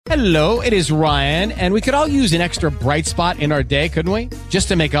Hello, it is Ryan, and we could all use an extra bright spot in our day, couldn't we? Just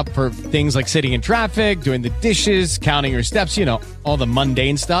to make up for things like sitting in traffic, doing the dishes, counting your steps, you know, all the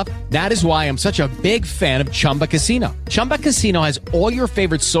mundane stuff. That is why I'm such a big fan of Chumba Casino. Chumba Casino has all your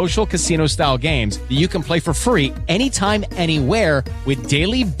favorite social casino-style games that you can play for free anytime, anywhere with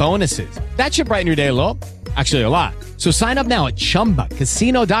daily bonuses. That should brighten your day a little. Actually, a lot. So sign up now at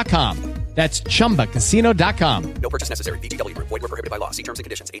ChumbaCasino.com. That's ChumbaCasino.com. No purchase necessary. VGW Group. Void where prohibited by law. See terms and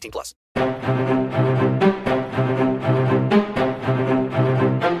conditions. 18+.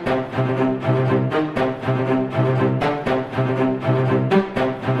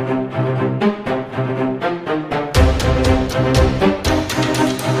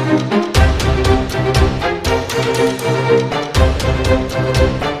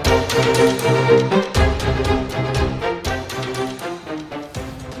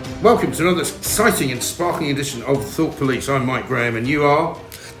 Welcome to another exciting and sparkling edition of Thought Police. I'm Mike Graham and you are?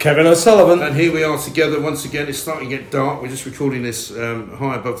 Kevin O'Sullivan. And here we are together once again. It's starting to get dark. We're just recording this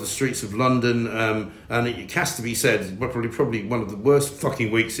high above the streets of London, and it has to be said, probably one of the worst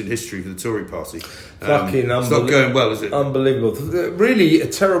fucking weeks in history for the Tory party. It's not going well, is it? Unbelievable. Really a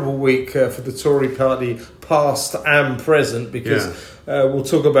terrible week for the Tory party, past and present, because we'll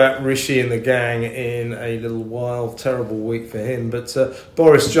talk about Rishi and the gang in a little while. Terrible week for him. But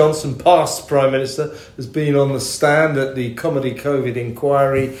Boris Johnson, past Prime Minister, has been on the stand at the Comedy COVID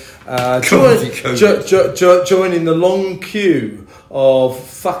inquiry, joining the long queue of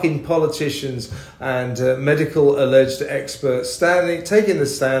fucking politicians and medical alleged experts taking the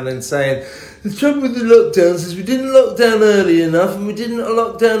stand and saying, the trouble with the lockdowns is we didn't lock down early enough and we didn't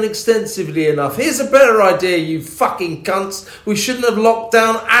lock down extensively enough. Here's a better idea, you fucking cunts. We shouldn't have locked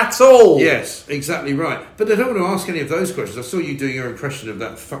down at all. Yes, exactly right. But they don't want to ask any of those questions. I saw you doing your impression of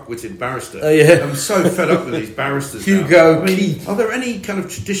that fuck-witted barrister. Oh, yeah. I'm so fed up with these barristers Hugo now. Keith. Are there any kind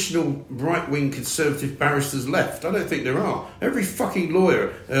of traditional right-wing conservative barristers left? I don't think there are. Every fucking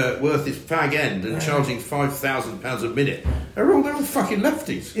lawyer worth his fag end and charging £5,000 a minute, they're all fucking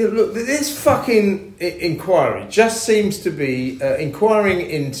lefties. Yeah, look, this fucking inquiry just seems to be inquiring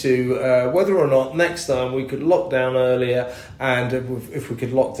into whether or not next time we could lock down earlier, and if we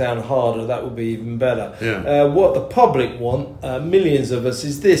could lock down harder, that would be even better. Yeah. What the public want, millions of us,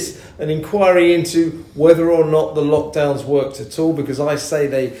 is this, an inquiry into whether or not the lockdowns worked at all, because I say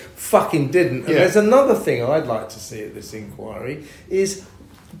they fucking didn't. And there's another thing I'd like to see at this inquiry is,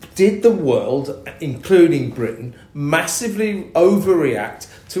 did the world, including Britain, massively overreact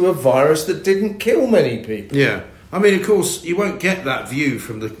to a virus that didn't kill many people? Yeah. I mean, of course, you won't get that view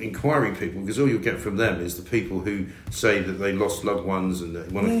from the inquiry people, because all you'll get from them is the people who say that they lost loved ones and they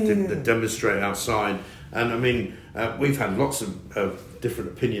want to demonstrate outside. And I mean, we've had lots of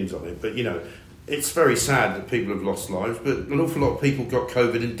different opinions on it, but you know, it's very sad that people have lost lives, but an awful lot of people got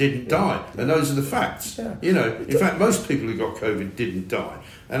COVID and didn't die, and those are the facts. Yeah. You know, in fact, most people who got COVID didn't die,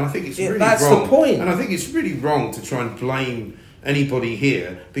 and I think it's really that's wrong. The point. And I think it's really wrong to try and blame anybody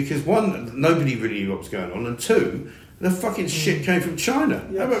here, because one, nobody really knew what was going on, and two, the fucking shit came from China.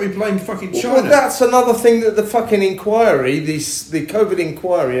 Yeah. How about we blame fucking China? Well, that's another thing that the fucking inquiry, the COVID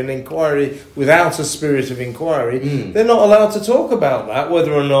inquiry, an inquiry without a spirit of inquiry, they're not allowed to talk about that,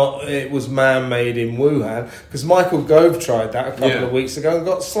 whether or not it was man-made in Wuhan, because Michael Gove tried that a couple of weeks ago and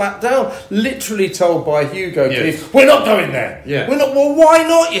got slapped down, literally told by Hugo Keith, we're not going there. Yeah. We're not. Well, why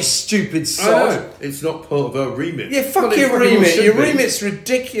not, you stupid sod? I know. It's not part of our remit. Yeah, fuck your remit. Your remit's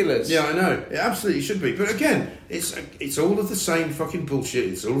ridiculous. Yeah, I know. It absolutely should be. But again, it's all of the same fucking bullshit.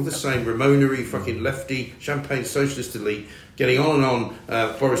 It's all of the same Ramonery fucking lefty champagne socialist elite getting on and on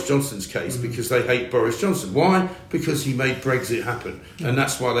Boris Johnson's case because they hate Boris Johnson. Why? Because he made Brexit happen, and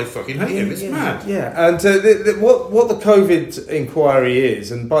that's why they fucking hate him. It's mad. Yeah, and what the COVID inquiry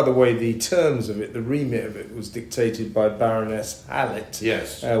is, and by the way, the terms of it, the remit of it, was dictated by Baroness Hallett.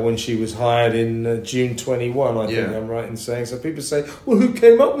 Yes. When she was hired in June 21, I think I'm right in saying. So people say, well, who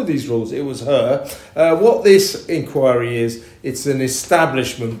came up with these rules? It was her. What this inquiry is, it's an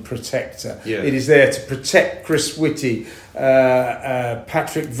establishment protector. Yeah. It is there to protect Chris Whitty,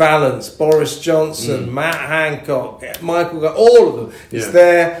 Patrick Vallance, Boris Johnson, Matt Hancock, Michael Gove, all of them. It's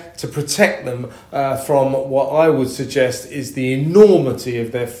there to protect them from what I would suggest is the enormity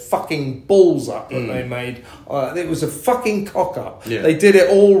of their fucking balls up that they made. It was a fucking cock up. Yeah. They did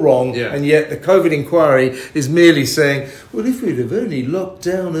it all wrong, and yet the COVID inquiry is merely saying, well, if we'd have only locked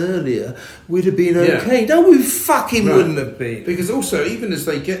down earlier, we'd have been okay. No, we fucking wouldn't have been. Because also, even as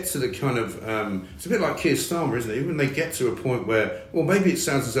they get to the kind of, it's a bit like Keir Starmer, isn't it? Even when they get to to a point where, well, maybe it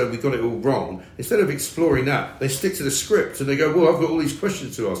sounds as though we got it all wrong. Instead of exploring that, they stick to the script and they go, well, I've got all these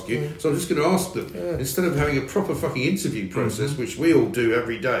questions to ask you, so I'm just going to ask them. Instead of having a proper fucking interview process, which we all do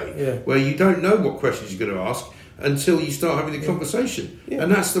every day, where you don't know what questions you're going to ask until you start having the conversation,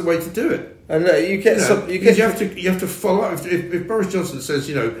 and that's the way to do it. And you have to follow up. If Boris Johnson says,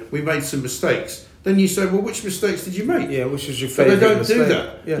 we made some mistakes, then you say, well, which mistakes did you make? Yeah, which was your But favourite they don't mistake? do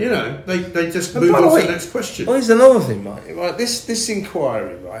that. Yeah. They just move on to the next question. Well, here's another thing, Mike. Right, this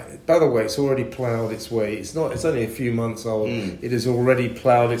inquiry, right? By the way, it's already ploughed its way. It's only a few months old. It has already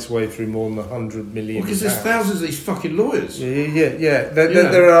ploughed its way through more than 100 million. Because there's thousands of these fucking lawyers. Yeah.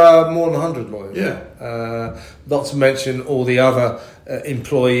 There are more than 100 lawyers. Yeah. Not to mention all the other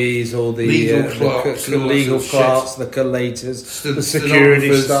employees, all the legal clerks, the collators, the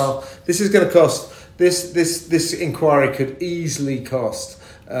security staff. This is going to cost. This inquiry could easily cost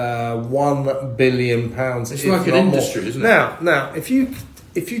 £1 billion. It's like an industry, isn't it? Now, if you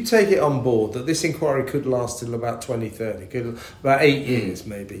take it on board that this inquiry could last till about 2030, about 8 years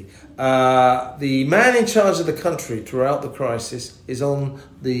maybe, the man in charge of the country throughout the crisis is on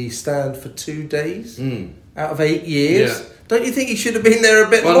the stand for 2 days out of 8 years. Yeah. Don't you think he should have been there a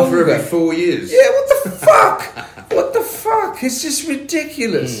bit One longer? for every 4 years. Yeah, what the fuck? What the fuck? It's just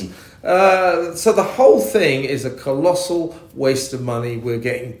ridiculous. So the whole thing is a colossal waste of money. We're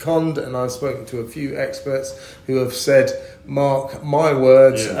getting conned, and I've spoken to a few experts who have said, mark my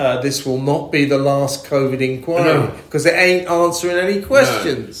words, this will not be the last COVID inquiry because it ain't answering any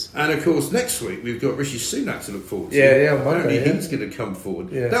questions. No. And of course, next week we've got Rishi Sunak to look forward to. Monday, he's going to come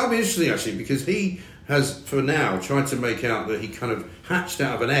forward. That'll be interesting actually, because he has for now tried to make out that he kind of hatched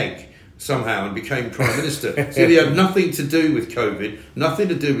out of an egg somehow and became Prime Minister. So he had nothing to do with COVID, nothing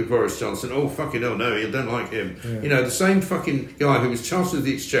to do with Boris Johnson. Oh, fucking hell, no, you don't like him. The same fucking guy who was Chancellor of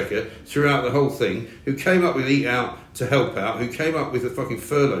the Exchequer throughout the whole thing, who came up with Eat Out to help out, who came up with a fucking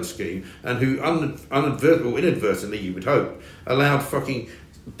furlough scheme, and who inadvertently, you would hope, allowed fucking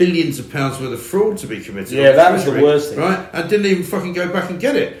billions of pounds worth of fraud to be committed. Yeah, that was the worst thing. Right? And didn't even fucking go back and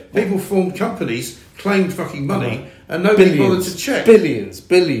get it. People formed companies, claimed fucking money, and nobody bothered to check. Billions.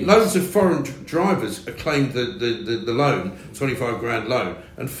 Loads of foreign drivers claimed the loan, 25 grand loan,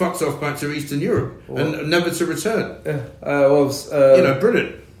 and fucked off back to Eastern Europe and never to return.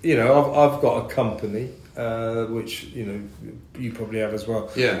 Brilliant. I've got a company, which you probably have as well.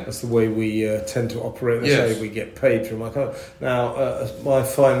 Yeah, that's the way we tend to operate. That's how we get paid from my company. Now, my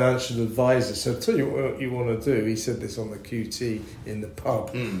financial advisor said, "Tell you what you want to do." He said this on the QT in the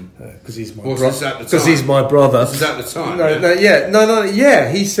pub because he's my brother. Because he's my brother. This is at the time. No.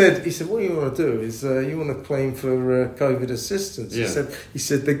 He said, what you want to do is you want to claim for COVID assistance. Yeah. He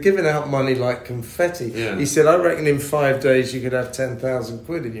said they're giving out money like confetti. Yeah. He said, I reckon in 5 days you could have 10,000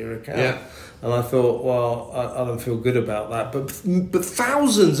 quid in your account. Yeah. And I thought, well, I don't feel good about that. But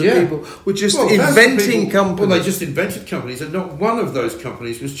thousands of people were just inventing companies. Well, they just invented companies, and not one of those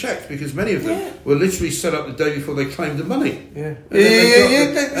companies was checked, because many of them were literally set up the day before they claimed the money. Exactly.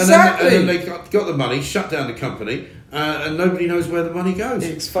 And then they got the money, shut down the company, and nobody knows where the money goes.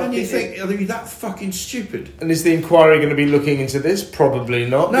 And you think, are they that fucking stupid? And is the inquiry going to be looking into this? Probably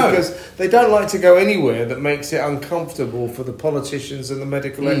not, because they don't like to go anywhere that makes it uncomfortable for the politicians and the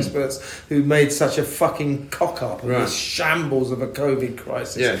medical experts who made such a fucking cock-up of this shambles of a COVID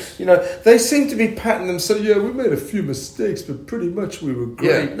crisis. Yes. They seem to be patting themselves, we made a few mistakes, but pretty much we were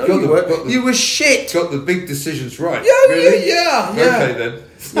great. Yeah. No, you weren't. You were shit. Got the big decisions right. Yeah, really? yeah. Okay, then.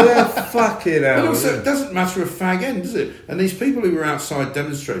 Fucking hell. But also, it doesn't matter a fag end, does it? And these people who were outside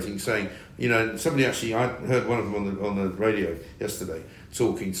demonstrating, saying, somebody actually, I heard one of them on the radio yesterday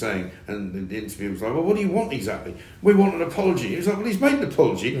talking, saying, and the interview was like, well, what do you want exactly? We want an apology. He was like, well, he's made an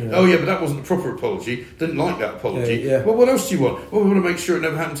apology. Yeah. Oh, yeah, but that wasn't a proper apology. Didn't like that apology. Yeah. Well, what else do you want? Well, we want to make sure it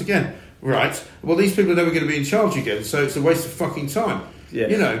never happens again. Right. Well, these people are never going to be in charge again, so it's a waste of fucking time.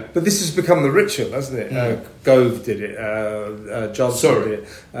 Yeah. But this has become the ritual, hasn't it? Gove did it, Johnson did it,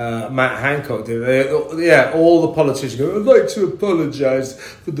 Matt Hancock did it. All the politicians go, I'd like to apologise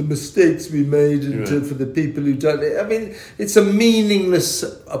for the mistakes we made and for the people who done it. I mean, it's a meaningless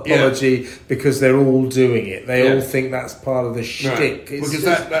apology because they're all doing it. They all think that's part of the shtick. Because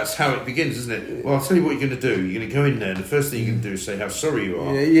that's how it begins, isn't it? Well, I'll tell you what you're going to do. You're going to go in there, and the first thing you're going to do is say how sorry you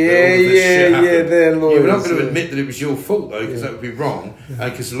are. They're lawyers. You're not going to admit that it was your fault, though, because that would be wrong.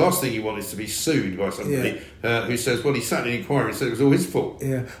 Because the last thing you want is to be sued by somebody who says, well, he sat in an inquiry and said it was all his fault.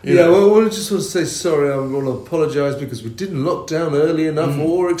 Yeah, You know? Well, I just want to say sorry. I want to apologise because we didn't lock down early enough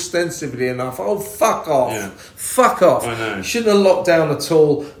or extensively enough. Oh, fuck off. Yeah. Fuck off. I know. Shouldn't have locked down at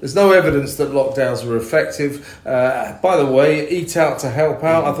all. There's no evidence that lockdowns were effective. By the way, Eat Out to Help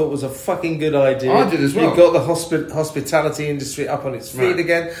Out, I thought was a fucking good idea. I did as well. It got the hospitality industry up on its feet Right.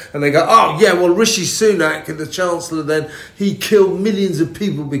 again. And they go, oh, yeah, well, Rishi Sunak, the Chancellor, then, he killed millions of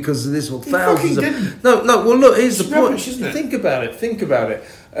people because of this, or thousands of... didn't. No, well, look, here's It's the point. rubbish, isn't it? Think about it.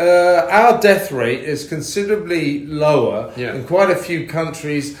 Our death rate is considerably lower in quite a few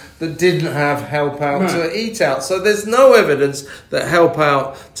countries that didn't have Help Out to Eat Out. So there's no evidence that Help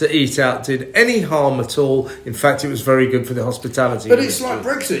Out to Eat Out did any harm at all. In fact, it was very good for the hospitality But industry. it's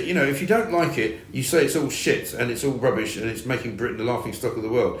like Brexit, you know, if you don't like it, you say it's all shit and it's all rubbish and it's making Britain the laughing stock of the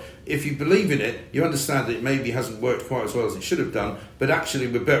world. If you believe in it, you understand that it maybe hasn't worked quite as well as it should have done, but actually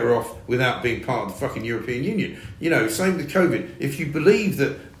we're better off without being part of the fucking European Union. You know, same with COVID. If you believe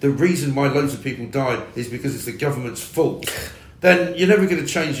that the reason why loads of people died is because it's the government's fault, then you're never going to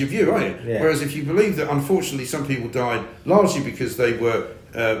change your view, are you? Yeah. Whereas if you believe that unfortunately some people died largely because they were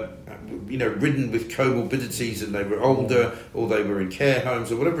ridden with comorbidities and they were older or they were in care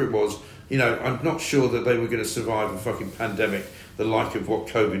homes or whatever it was, you know, I'm not sure that they were going to survive a fucking pandemic the like of what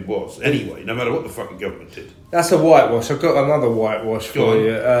COVID was anyway, no matter what the fucking government did. That's a whitewash. I've got another whitewash Go for on.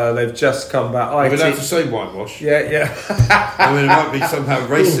 you. They've just come back. We're allowed to say whitewash. Yeah. I mean, it might be somehow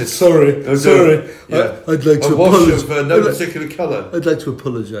racist. Sorry. Yeah. I'd like to a wash apologise. of no particular colour. I'd like to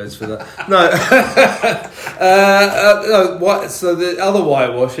apologise for that. No. So the other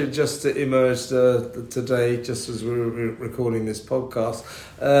whitewash, it just emerged today, just as we were recording this podcast.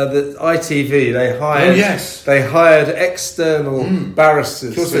 That ITV, they hired external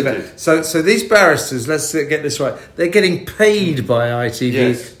barristers. Of course they did. So these barristers, let's get this right, they're getting paid by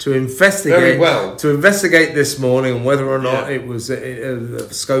ITV to investigate. Very well. To investigate this morning and whether or not it was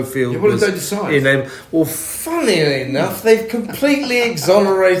Schofield. What did they decide? In them. Well, funnily enough, they've completely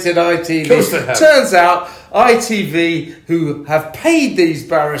exonerated ITV. Of course they have. Turns out ITV, who have paid these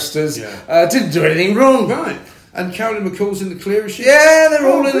barristers, didn't do anything wrong. Right. And Carolyn McCall's in the clear, is she? Yeah, they're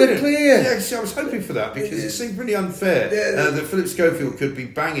all in the brilliant. clear. Yeah, see, I was hoping for that because it seemed really unfair that Philip Schofield could be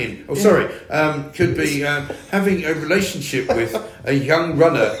banging, could be having a relationship with a young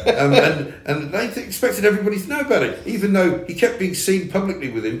runner, and they expected everybody to know about it, even though he kept being seen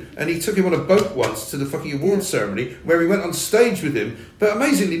publicly with him, and he took him on a boat once to the fucking awards ceremony where he went on stage with him, but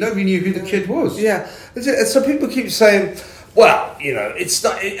amazingly nobody knew who the kid was. Yeah, so people keep saying, well, you know, it's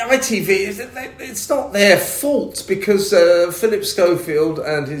not ITV. It's not their fault because Philip Schofield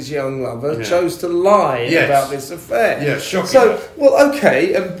and his young lover chose to lie about this affair. Yeah, shocking. So, well,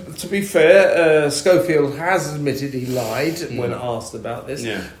 okay. To be fair, Schofield has admitted he lied when asked about this.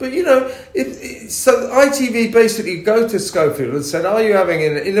 Yeah. But you know, so ITV basically go to Schofield and said, "Are you having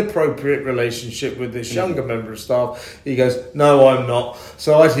an inappropriate relationship with this younger member of staff?" He goes, "No, I'm not."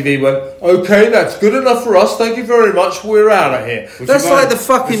 So ITV went, "Okay, that's good enough for us. Thank you very much. We're out of here."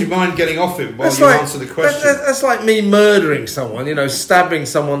 Would you mind getting off him while you answer the question? That's like me murdering someone, you know, stabbing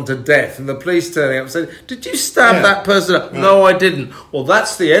someone to death, and the police turning up and saying, "Did you stab that person up?" Right. "No, I didn't." "Well,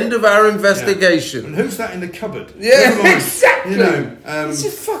 that's the end of our investigation." Yeah. And who's that in the cupboard? Yeah, exactly. You know, it's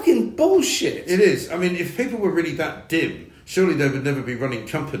just fucking bullshit. It is. I mean, if people were really that dim, surely they would never be running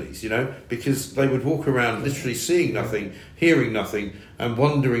companies, you know, because they would walk around literally seeing nothing, hearing nothing, and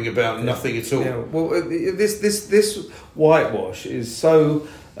wondering about nothing at all. Yeah. Well, this whitewash is so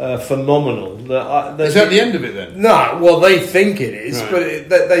phenomenal that is that the end of it then? No, well, they think it is, Right.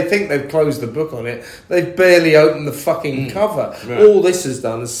 but they think they've closed the book on it. They've barely opened the fucking cover. Right. All this has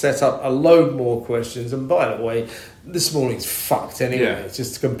done is set up a load more questions. And by the way, this morning's fucked anyway. Yeah. It's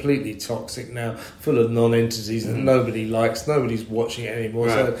just completely toxic now, full of non-entities that nobody likes. Nobody's watching it anymore.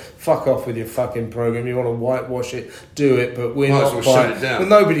 Right. So fuck off with your fucking program. You want to whitewash it, do it. But we're Might as not well shut buying it down. But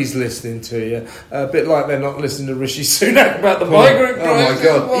nobody's listening to you. A bit like they're not listening to Rishi Sunak about the migrant crisis. Oh my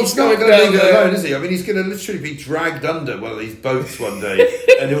God, What's he's not going going to down leave it there? alone, is he? I mean, he's going to literally be dragged under one of these boats one day,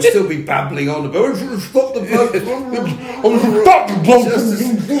 and he'll still be babbling on about stop the boat,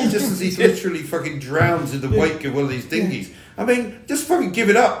 just as he literally fucking drowns in the wake of one of these dinghies. I mean, just fucking give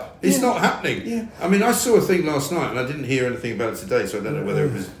it up. It's not happening. Yeah. I mean, I saw a thing last night, and I didn't hear anything about it today, so I don't know whether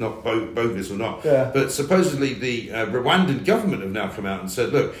it was not bogus or not. Yeah. But supposedly the Rwandan government have now come out and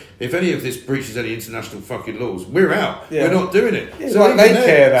said, look, if any of this breaches any international fucking laws, we're out. Yeah. We're not doing it. Yeah, like they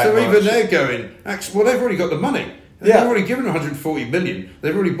care that much. Even they're going, actually, well, they've already got the money. They've already given 140 million.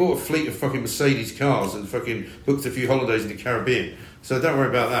 They've already bought a fleet of fucking Mercedes cars and fucking booked a few holidays in the Caribbean. So don't worry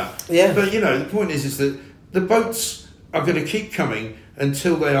about that. Yeah. But, you know, the point is that the boats are going to keep coming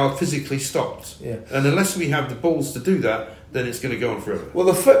until they are physically stopped. Yeah. And unless we have the balls to do that, then it's going to go on forever.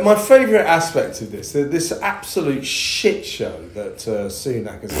 Well, my favourite aspect of this absolute shit show that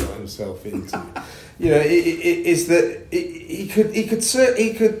Sunak has got himself into, is that he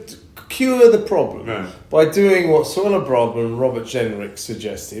could cure the problem by doing what Suella Braverman and Robert Jenrick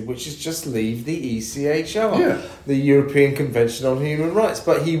suggested, which is just leave the ECHR, the European Convention on Human Rights.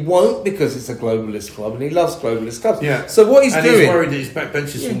 But he won't, because it's a globalist club and he loves globalist clubs. Yeah. So what he's doing... he's worried that his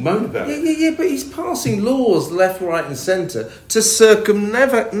backbenchers will moan about it. Yeah, but he's passing laws left, right and centre to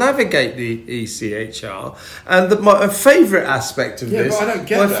circumnavigate the ECHR. And my favourite aspect of this... but I don't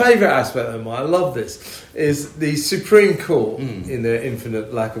get my that. favourite aspect of I love this, is the Supreme Court, in their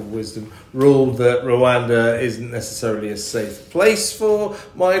infinite lack of wisdom, ruled that Rwanda isn't necessarily a safe place for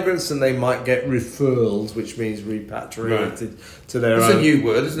migrants and they might get referred, which means repatriated to their own... It's a new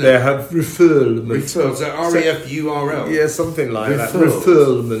word, isn't it? They have referment. Referred, so R-E-F-U-R-L. Yeah, something like that.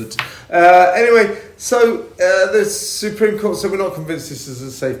 Referment. Anyway, so the Supreme Court said we're not convinced this is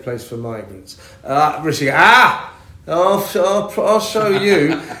a safe place for migrants. Rishi, I'll show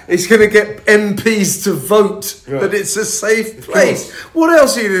you. He's going to get MPs to vote that it's a safe place. What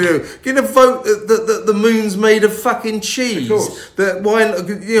else are you going to do? You're going to vote that the moon's made of fucking cheese? That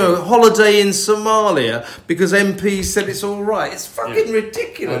holiday in Somalia because MPs said it's all right. It's fucking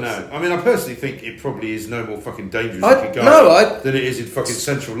ridiculous. I know. I mean, I personally think it probably is no more fucking dangerous than it is in fucking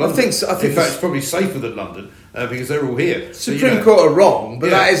central London. I think so. In fact, it's probably safer than London because they're all here. Supreme Court are wrong, but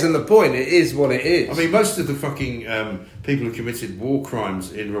that isn't the point. It is what it is. I mean, most of the fucking people who committed war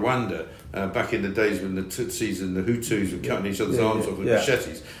crimes in Rwanda back in the days when the Tutsis and the Hutus were cutting each other's arms off with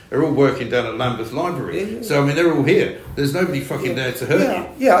machetes, are all working down at Lambeth Library. So I mean, they're all here. There's nobody fucking there to hurt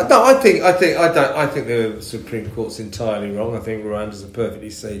you. Yeah. No, I think the Supreme Court's entirely wrong. I think Rwanda's a perfectly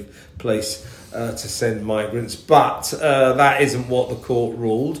safe place to send migrants, but that isn't what the court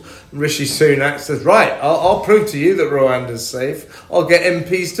ruled. Rishi Sunak says, right, I'll prove to you that Rwanda's safe. I'll get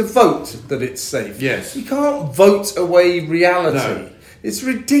MPs to vote that it's safe. Yes. You can't vote away reality. No. It's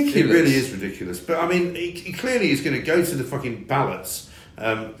ridiculous. It really is ridiculous. But I mean, he clearly is going to go to the fucking ballots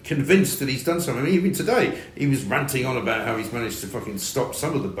convinced that he's done something. I mean, even today, he was ranting on about how he's managed to fucking stop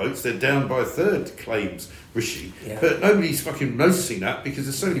some of the boats. They're down by a third, claims Rishi. Yeah. But nobody's fucking noticing that because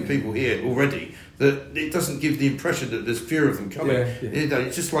there's so many people here already that it doesn't give the impression that there's fear of them coming.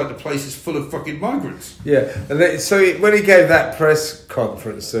 It's just like the place is full of fucking migrants. Yeah, and so when he gave that press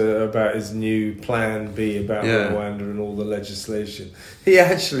conference about his new Plan B about Rwanda and all the legislation, he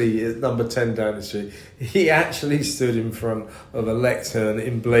actually, at number 10 Downing Street, he actually stood in front of a lectern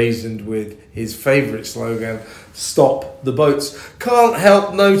emblazoned with his favourite slogan, "Stop the boats." Can't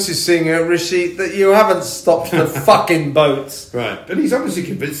help noticing, Rishi, that you haven't stopped the fucking boats. Right, but he's obviously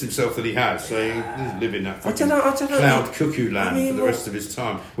convinced himself that he has, so he'll live in that fucking cloud cuckoo land for the rest of his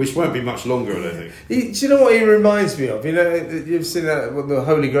time, which won't be much longer, I don't think. Do you know what he reminds me of? You know, you've seen that the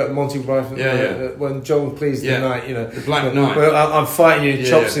Holy Grail, Monty Python, when John Cleese the Knight, the Black Knight. Well, I'm fighting you,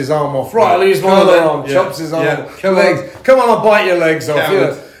 chops his arm off. Right, I'll use my other arm, chops his arm off. Come on, I'll bite your legs off.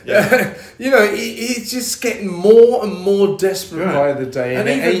 He's just getting more and more desperate by the day, and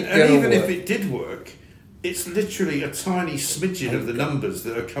even if it did work, it's literally a tiny smidgen of the numbers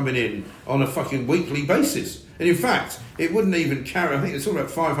that are coming in on a fucking weekly basis. And in fact, it wouldn't even carry. I think it's all about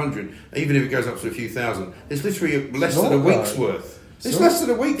 500, even if it goes up to a few thousand. It's literally less than a week's worth. It's less than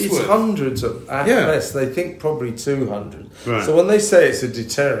a week's worth. It's hundreds at best. They think probably 200. Right. So when they say it's a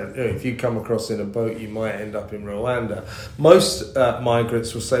deterrent, if you come across in a boat, you might end up in Rwanda. Most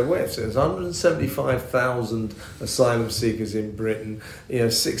migrants will say, "Wait, so there's 175,000 asylum seekers in Britain.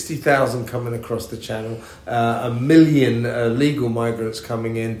 60,000 coming across the Channel, 1 million legal migrants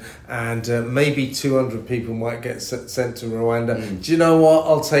coming in, and maybe 200 people might get sent to Rwanda. Do you know what?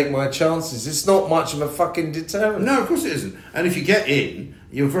 I'll take my chances. It's not much of a fucking deterrent." No, of course it isn't. And if you get in,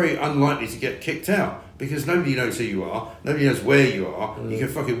 you're very unlikely to get kicked out because nobody knows who you are, nobody knows where you are. You can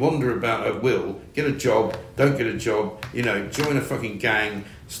fucking wander about at will, get a job, don't get a job, join a fucking gang,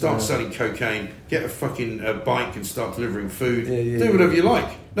 start selling cocaine, get a fucking bike and start delivering food, do whatever you like.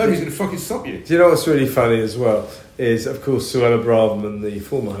 Nobody's going to fucking stop you. Do you know what's really funny as well is, of course, Suella Braverman, the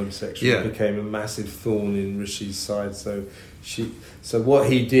former Home Secretary, became a massive thorn in Rishi's side. So what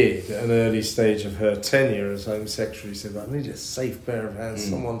he did at an early stage of her tenure as Home Secretary, said, "I need a safe pair of hands,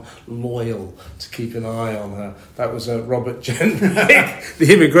 someone loyal to keep an eye on her." That was Robert Jenrick,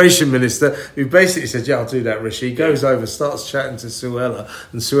 the Immigration Minister, who basically said, "Yeah, I'll do that, Rishi." He goes over, starts chatting to Suella,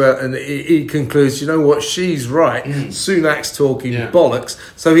 and he concludes, "You know what? She's right. Sunak's talking bollocks."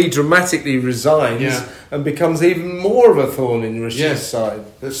 So he dramatically resigns and becomes even more of a thorn in Rishi's side.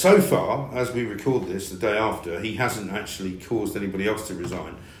 But so far, as we record this, the day after, he hasn't actually caused anybody else to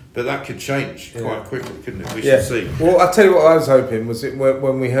resign. But that could change quite quickly, couldn't it? We should see. Well, I'll tell you what I was hoping was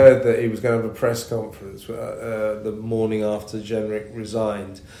when we heard that he was going to have a press conference the morning after Jenrick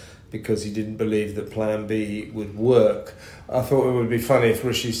resigned because he didn't believe that Plan B would work. I thought it would be funny if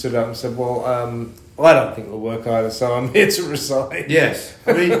Rishi stood up and said, well, I don't think it'll work either, so I'm here to resign. Yes.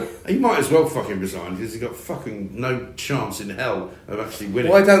 I mean, he might as well fucking resign because he's got fucking no chance in hell of actually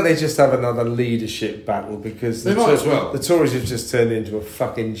winning. Why don't they just have another leadership battle? Because they might as well. The Tories have just turned into a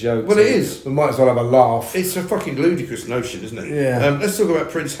fucking joke. Well, it is. We might as well have a laugh. It's a fucking ludicrous notion, isn't it? Yeah. Let's talk about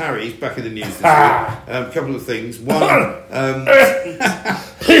Prince Harry. He's back in the news this week. A couple of things. One,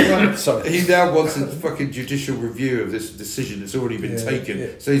 Sorry. he now wants a fucking judicial review of this decision that's already been taken. Yeah.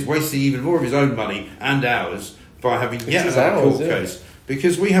 So he's wasting even more of his own money and ours by having yet another court case.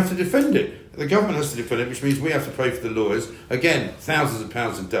 Because we have to defend it. The government has to defend it, which means we have to pay for the lawyers. Again, thousands of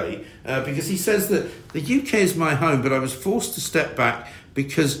pounds a day. Because he says that the UK is my home, but I was forced to step back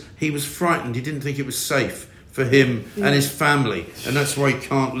because he was frightened. He didn't think it was safe for him and his family, and that's why he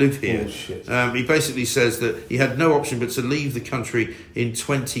can't live here. He basically says that he had no option but to leave the country in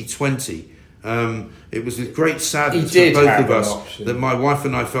 2020. It was with great sadness for both of us that my wife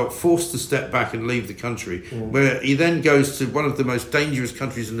and I felt forced to step back and leave the country, where he then goes to one of the most dangerous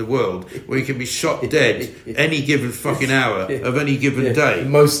countries in the world, where he can be shot dead any given fucking hour of any given day.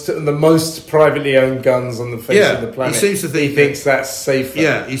 The most privately owned guns on the face of the planet. He seems to think he thinks that's safer.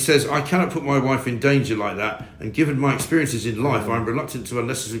 Yeah, he says, I cannot put my wife in danger like that, and given my experiences in life, I'm reluctant to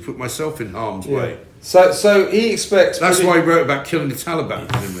unnecessarily put myself in harm's way. So he expects... That's why he wrote about killing the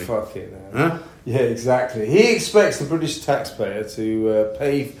Taliban, didn't he? Fucking hell. Huh? Yeah, exactly. He expects the British taxpayer to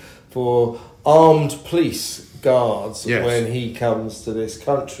pay for armed police guards when he comes to this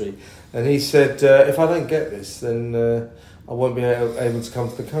country. And he said, if I don't get this, then I won't be able to come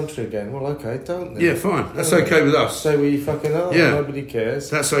to the country again. Well, okay, don't then. Yeah, fine. That's okay with us. Say we fucking are. Yeah. Nobody cares.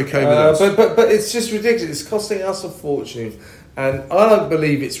 That's okay with us. But it's just ridiculous. It's costing us a fortune. And I don't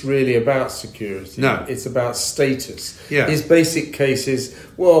believe it's really about security. No. It's about status. Yeah. His basic case is,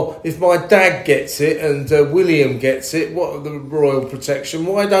 well, if my dad gets it and William gets it, what the royal protection,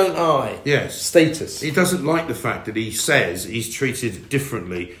 why don't I? Yes. Status. He doesn't like the fact that he says he's treated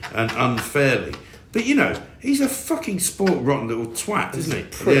differently and unfairly. But, you know, he's a fucking spoilt, rotten little twat, isn't he?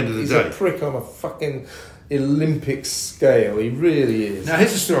 At the end of the day. He's a prick on a fucking Olympic scale. He really is. Now,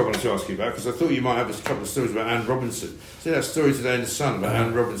 here's a story I wanted to ask you about, because I thought you might have a couple of stories about Anne Robinson. See that story today in The Sun about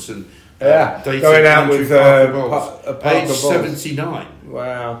Anne Robinson dating going out Andrew with Parker Bowles, age 79.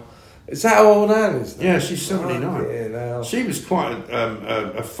 Wow. Is that how old Anne is? Yeah, she's 79. Now. She was quite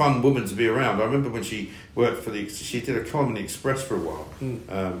a fun woman to be around. I remember when she worked she did a column in the Express for a while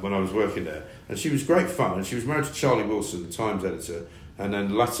when I was working there. And she was great fun. And she was married to Charlie Wilson, the Times editor, and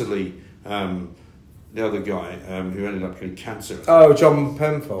then latterly the other guy who ended up getting cancer. Oh, John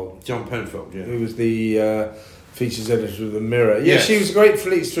Penfold. John Penfold, yeah. Who was the features editor of The Mirror. Yeah, Yes. She was a great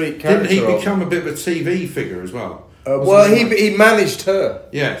Fleet Street character. Didn't he become a bit of a TV figure as well? He managed her.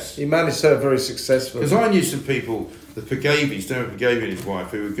 Yes. He managed her very successfully. Because I knew some people, the Pagavies, Dermot Pagavi and his wife,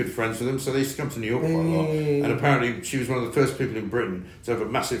 who were good friends with them, so they used to come to New York quite a lot. And apparently she was one of the first people in Britain to have a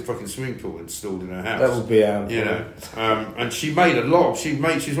massive fucking swimming pool installed in her house. That would be out. You know. And she made a lot. She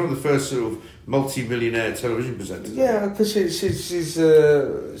was one of the first sort of multi-millionaire television presenters. Yeah, because she's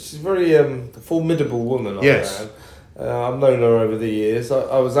a very formidable woman. Yes. I've known her over the years.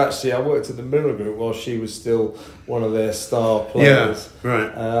 I worked at the Mirror Group while she was still one of their star players. Yeah,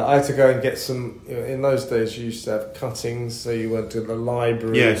 right. I had to go and get some. In those days, you used to have cuttings, so you went to the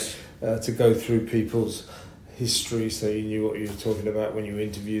library to go through people's history, so you knew what you were talking about when you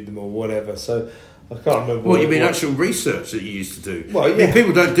interviewed them or whatever. So I can't remember. What you mean, actual research that you used to do? Well, yeah. I mean,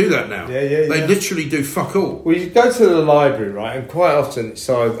 people don't do that now. They literally do fuck all. Well, you go to the library, right, and quite often.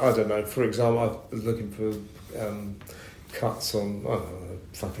 So I don't know. For example, I was looking for cuts on, I don't know,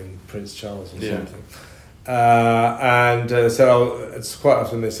 fucking Prince Charles or something. So it's quite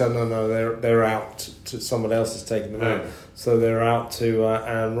often they say, no, they're out. Someone else has taken them out. So they're out to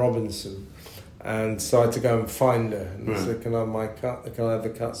Anne Robinson. And so I had to go and find her. And I said, can I have my cut? Can I have the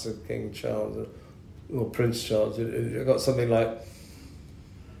cuts of King Charles or Prince Charles? It got something like,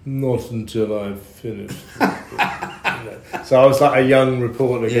 not until I've finished. So I was like a young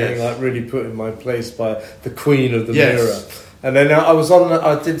reporter getting like really put in my place by the Queen of the Mirror. And then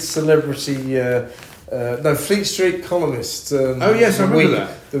I did celebrity, Fleet Street columnist. I remember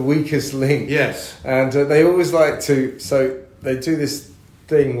that. The Weakest Link. Yes. And they always like to, so they do this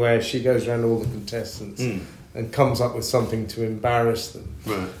thing where she goes around all the contestants and comes up with something to embarrass them.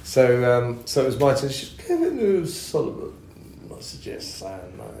 Right. So it was my turn. She's Kevin O'Sullivan. I suggest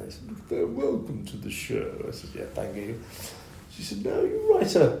sound nice. Welcome to the show. I said, yeah, thank you. She said, no, you write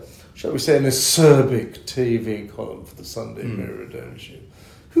shall we say, an acerbic TV column for the Sunday Mirror, don't you?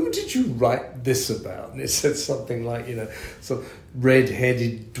 Who did you write this about? And it said something like, some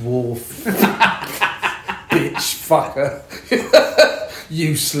red-headed dwarf, bitch, fucker,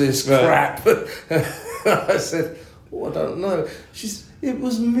 useless crap. I said, I don't know. It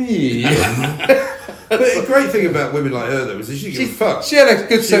was me. But the great thing about women like her, though, is that she gave a fuck. She had a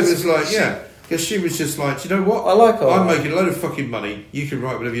good sense. She was like, because she was just like, do you know what? I like old I'm Ange. making a load of fucking money. You can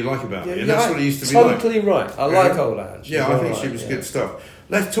write whatever you like about me. And Yeah, that's what it used to be like. Totally right. I like old Ange. Yeah, I think she was good stuff.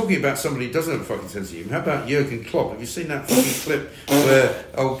 Let's talking about somebody who doesn't have a fucking sense of humour. How about Jurgen Klopp? Have you seen that fucking clip where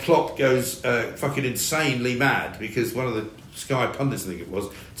old Klopp goes fucking insanely mad because one of the Sky pundits, I think it was,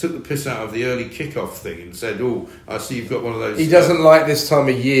 took the piss out of the early kickoff thing and said, "Oh, I see you've got one of those." He doesn't like this time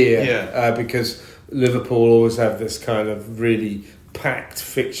of year because Liverpool always have this kind of really packed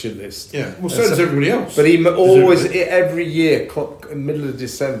fixture list. Yeah, well, so does everybody else. But he always, every year, in the middle of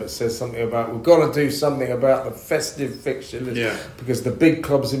December, says something about we've got to do something about the festive fixture list because the big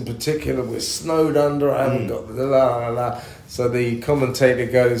clubs in particular we're snowed under. I haven't got the la la la. So the commentator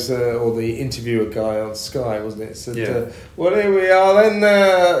goes, or the interviewer guy on Sky, wasn't it? Said, well, here we are then,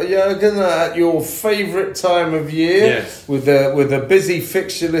 Jurgen, at your favourite time of year with a busy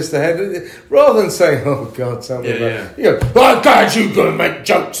fixture list ahead. Rather than saying, oh, God, tell me about it. Oh, God, you're going to make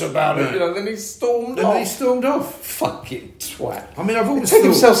jokes about it. Then he stormed off. Fucking twat. I mean, I've always take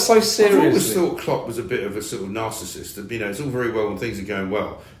himself so seriously. I've always thought Klopp was a bit of a sort of narcissist. It's all very well when things are going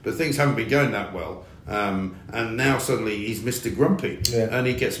well, but things haven't been going that well. And now suddenly he's Mr. Grumpy, and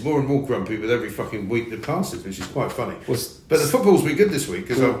he gets more and more grumpy with every fucking week that passes, which is quite funny. But the football's been good this week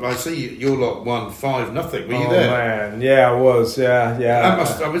because I see your lot won 5-0. Were you there? Man, I was.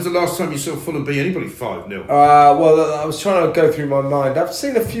 That was the last time you saw Fulham beat anybody 5-0. Well, I was trying to go through my mind. I've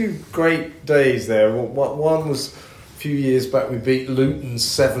seen a few great days there. One was a few years back. We beat Luton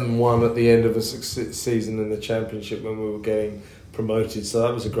 7-1 at the end of a season in the Championship when we were getting promoted, so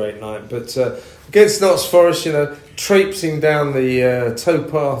that was a great night. But against Notts Forest, traipsing down the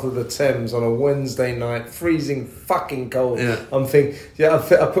towpath of the Thames on a Wednesday night, freezing fucking cold. I'm thinking, I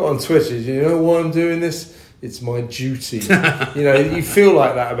put on Twitter, you know why I'm doing this? It's my duty. You feel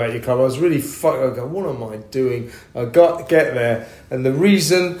like that about your club. I was really I go, what am I doing? I got to get there. And the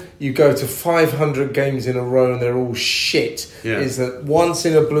reason you go to 500 games in a row and they're all shit is that once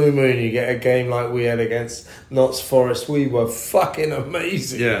in a blue moon you get a game like we had against Notts Forest. We were fucking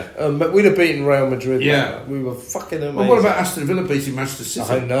amazing. But we'd have beaten Real Madrid. We were fucking amazing. Well, what about Aston Villa beating Manchester City?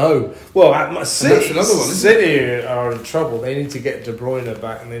 I know. Well, City, that's another one, isn't City are in trouble. They need to get De Bruyne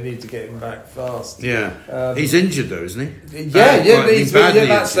back and they need to get him back fast. He's injured though, isn't he?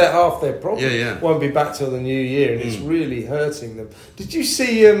 That's half their problem. Won't be back till the new year, and it's really hurting them. Did you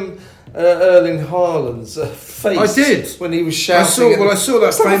see Erling Haaland's face? I did when he was shouting. I saw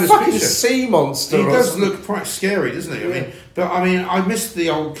that famous fucking picture. Sea monster. He does look quite scary, doesn't he? I missed the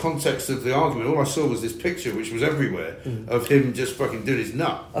old context of the argument. All I saw was this picture, which was everywhere, of him just fucking doing his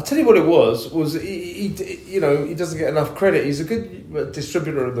nut. I'll tell you what it was he doesn't get enough credit. He's a good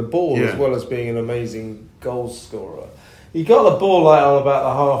distributor of the ball as well as being an amazing goal scorer. He got the ball on about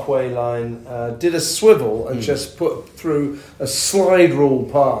the halfway line, did a swivel and just put through a slide rule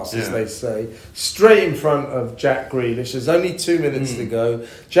pass, as they say, straight in front of Jack Grealish. There's only 2 minutes to go.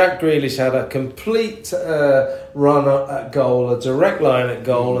 Jack Grealish had a complete run at goal, a direct line at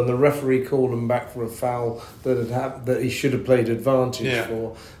goal, and the referee called him back for a foul that he should have played advantage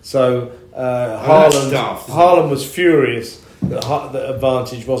for. So Haaland was furious that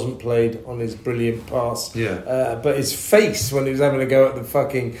advantage wasn't played on his brilliant pass. But his face when he was having a go at the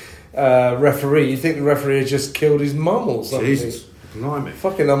fucking referee, you think the referee had just killed his mum or something. Jesus, blimey.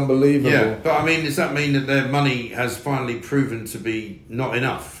 Fucking unbelievable. Yeah, but does that mean that their money has finally proven to be not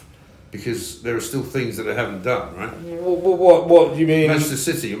enough? Because there are still things that they haven't done, right? What do you mean? Manchester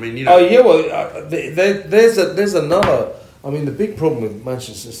City, there's another. The big problem with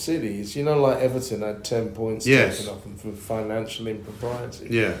Manchester City is, like Everton had 10 points taken off them for financial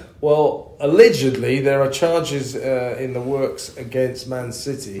impropriety. Well, allegedly, there are charges in the works against Man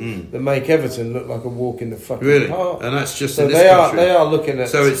City that make Everton look like a walk in the fucking park. And that's just so in this country. They are looking at...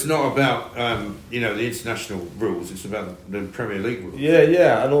 So it's not about, the international rules, it's about the Premier League rules.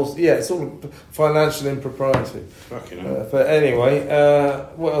 And also, it's all financial impropriety. Fucking hell. But anyway,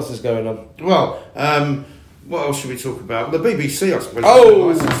 what else is going on? Well, what else should we talk about? The BBC, I suppose.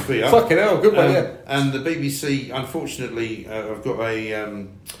 Oh, fucking hell, good one, And the BBC, unfortunately, have got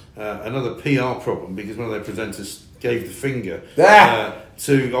another PR problem because one of their presenters gave the finger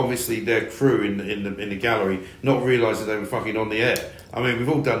to obviously their crew in the gallery, not realising they were fucking on the air. We've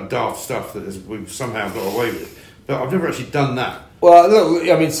all done daft stuff that we've somehow got away with. but I've never actually done that. Well, look,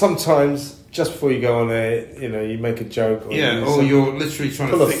 I mean, sometimes just before you go on there, you make a joke. Or you're literally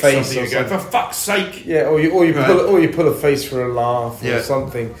trying to fix something. You go, for fuck's sake. Yeah, or you pull a face for a laugh or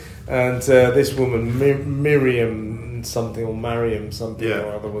something. And this woman, Miriam something or Mariam something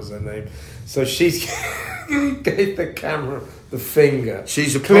or other was her name. So she's gave the camera the finger.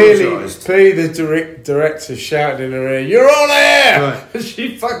 She's apologised. Clearly the director shouted in her ear, "You're on air!" Right. And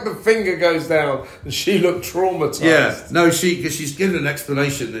the finger goes down, and she looked traumatised. Yeah, no, because she's given an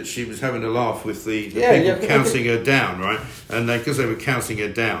explanation that she was having a laugh with the people counting her down, right? And because they were counting her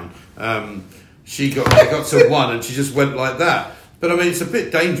down, they got to 1, and she just went like that. But I mean, it's a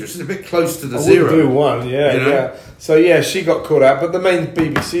bit dangerous. It's a bit close to the zero. Do 1, yeah. So she got caught out. But the main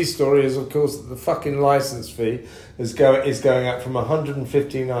BBC story is, of course, that the fucking licence fee is going up from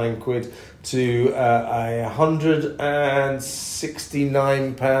 159 quid to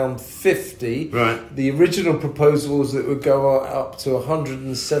 £169.50. Right. The original proposal was that it would go up to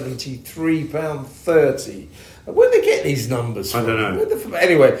 £173.30. Where do they get these numbers from? I don't know.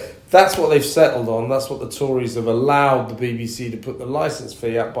 Anyway, that's what they've settled on. That's what the Tories have allowed the BBC to put the licence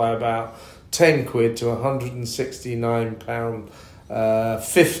fee up by about 10 quid to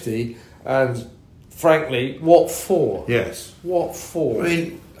 £169.50. And frankly, what for? Yes. What for?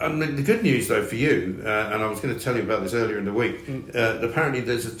 I mean, the good news, though, for you, and I was going to tell you about this earlier in the week, apparently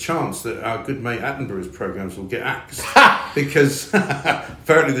there's a chance that our good mate Attenborough's programmes will get axed. Because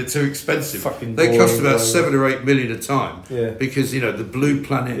apparently they're too expensive. They cost about 7 or 8 million a time. Yeah. Because, the blue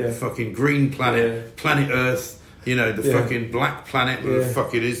planet, the fucking green planet, planet Earth, the fucking black planet, where the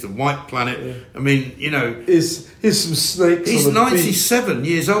fuck it is, the white planet. Yeah. I mean, Here's some snakes. He's 97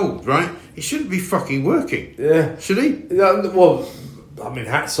 years old, right? He shouldn't be fucking working. Yeah. Should he? Yeah, well, I mean,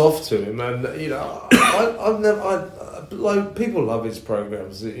 hats off to him, and people love his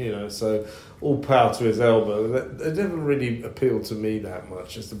programs, so all power to his elbow. They never really appealed to me that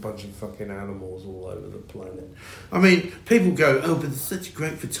much. Just a bunch of fucking animals all over the planet. I mean, people go, but it's such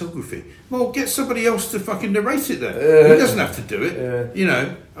great photography. Well, get somebody else to fucking narrate it then. He doesn't have to do it.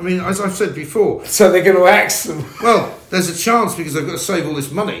 I mean, as I've said before. So they're going to axe them. Well, there's a chance, because they've got to save all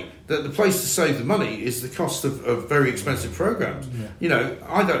this money, that the place to save the money is the cost of very expensive programmes. Yeah.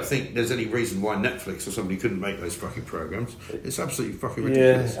 I don't think there's any reason why Netflix or somebody couldn't make those fucking programmes. It's absolutely fucking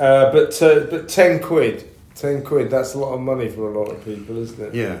ridiculous. Yeah, but 10 quid, that's a lot of money for a lot of people, isn't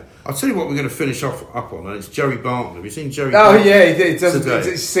it? Yeah. I'll tell you what we're going to finish up on, and it's Joey Barton. Have you seen Joey Barton? Oh, yeah, he doesn't.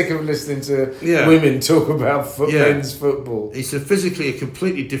 He's sick of listening to women talk about men's football. He said physically a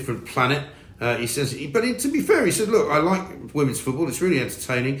completely different planet. He says, but to be fair, he said, look, I like women's football. It's really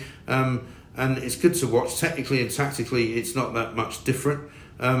entertaining, and it's good to watch. Technically and tactically, it's not that much different.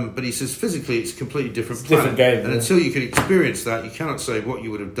 But he says physically, it's a completely different planet. Different game. And until you can experience that, you cannot say what you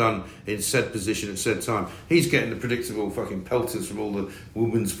would have done in said position at said time. He's getting the predictable fucking pelters from all the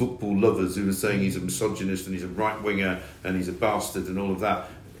women's football lovers who are saying he's a misogynist and he's a right winger and he's a bastard and all of that.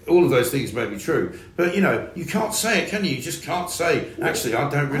 All of those things may be true, but you can't say it, can you? You just can't say, actually, I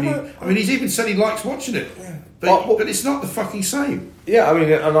don't really. I mean, he's even said he likes watching it, but it's not the fucking same. Yeah, I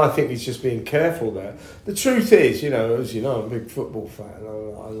mean, and I think he's just being careful there. The truth is, as you know, I'm a big football fan.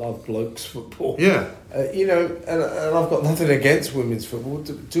 I love blokes football. Yeah. And I've got nothing against women's football.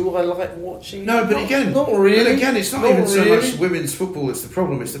 Do I like watching? No, but not really. But again, it's not even so much women's football that's the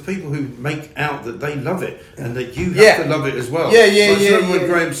problem. It's the people who make out that they love it and that you have to love it as well. When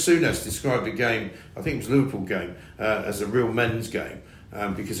Graham Souness described a game, I think it was a Liverpool game, as a real men's game,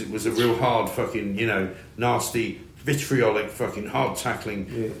 because it was a real hard fucking, nasty, vitriolic, fucking hard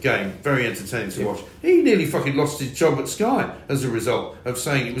tackling game. Very entertaining to watch. He nearly fucking lost his job at Sky as a result of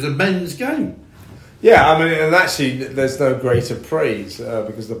saying it was a men's game. Yeah, I mean, and actually, there's no greater praise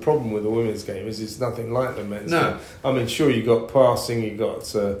because the problem with the women's game is it's nothing like the men's game. I mean, sure, you got passing, you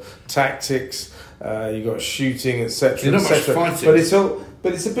got tactics, you got shooting, etc., etc.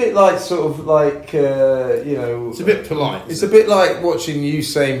 But it's a bit like it's a bit polite. It's a bit like watching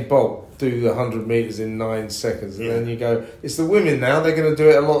Usain Bolt do the 100 metres in 9 seconds, and then you go, it's the women now, they're going to do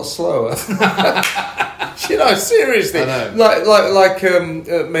it a lot slower. Seriously. I know. Like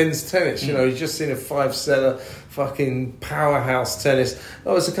men's tennis, you've just seen a 5-setter fucking powerhouse tennis.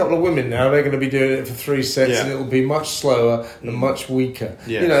 Oh, it's a couple of women now, they're going to be doing it for 3 sets and it'll be much slower and much weaker.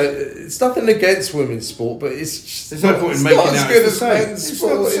 Yeah. It's nothing against women's sport, but there's no point in making out as good as men's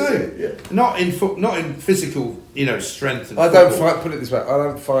sport. Not in physical, strength. And put it this way, I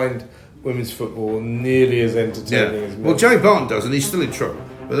don't find women's football nearly as entertaining as men's. Well, Joey Barton does, and he's still in trouble.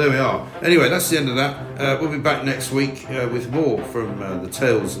 But there we are. Anyway, that's the end of that. We'll be back next week with more from the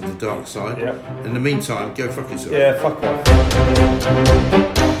Tales of the Dark Side. Yep. In the meantime, go fuck yourself. Yeah, fuck off.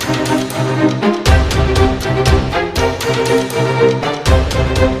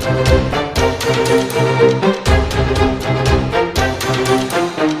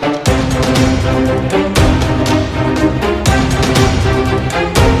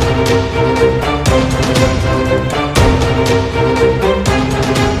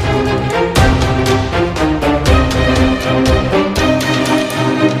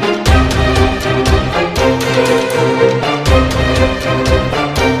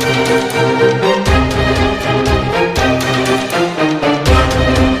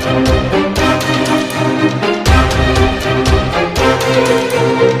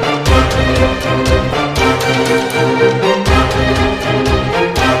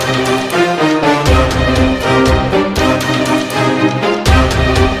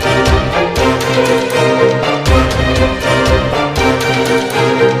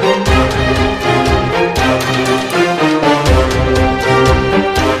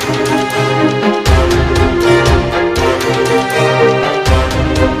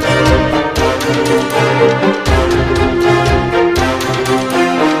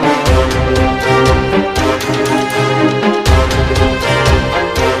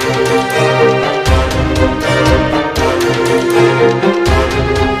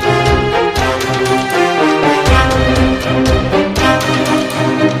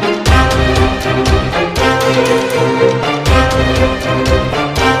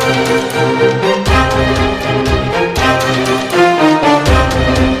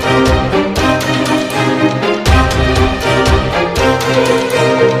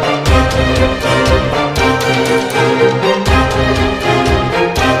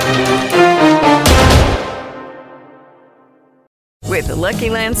 With the Lucky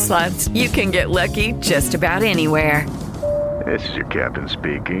Land Slots, you can get lucky just about anywhere. This is your captain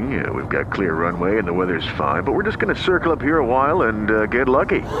speaking. We've got clear runway and the weather's fine, but we're just going to circle up here a while and get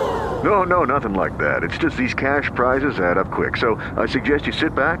lucky. No, nothing like that. It's just these cash prizes add up quick. So I suggest you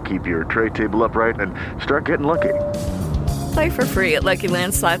sit back, keep your tray table upright, and start getting lucky. Play for free at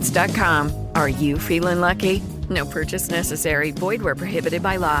LuckyLandSlots.com. Are you feeling lucky? No purchase necessary. Void where prohibited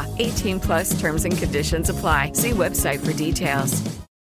by law. 18+ terms and conditions apply. See website for details.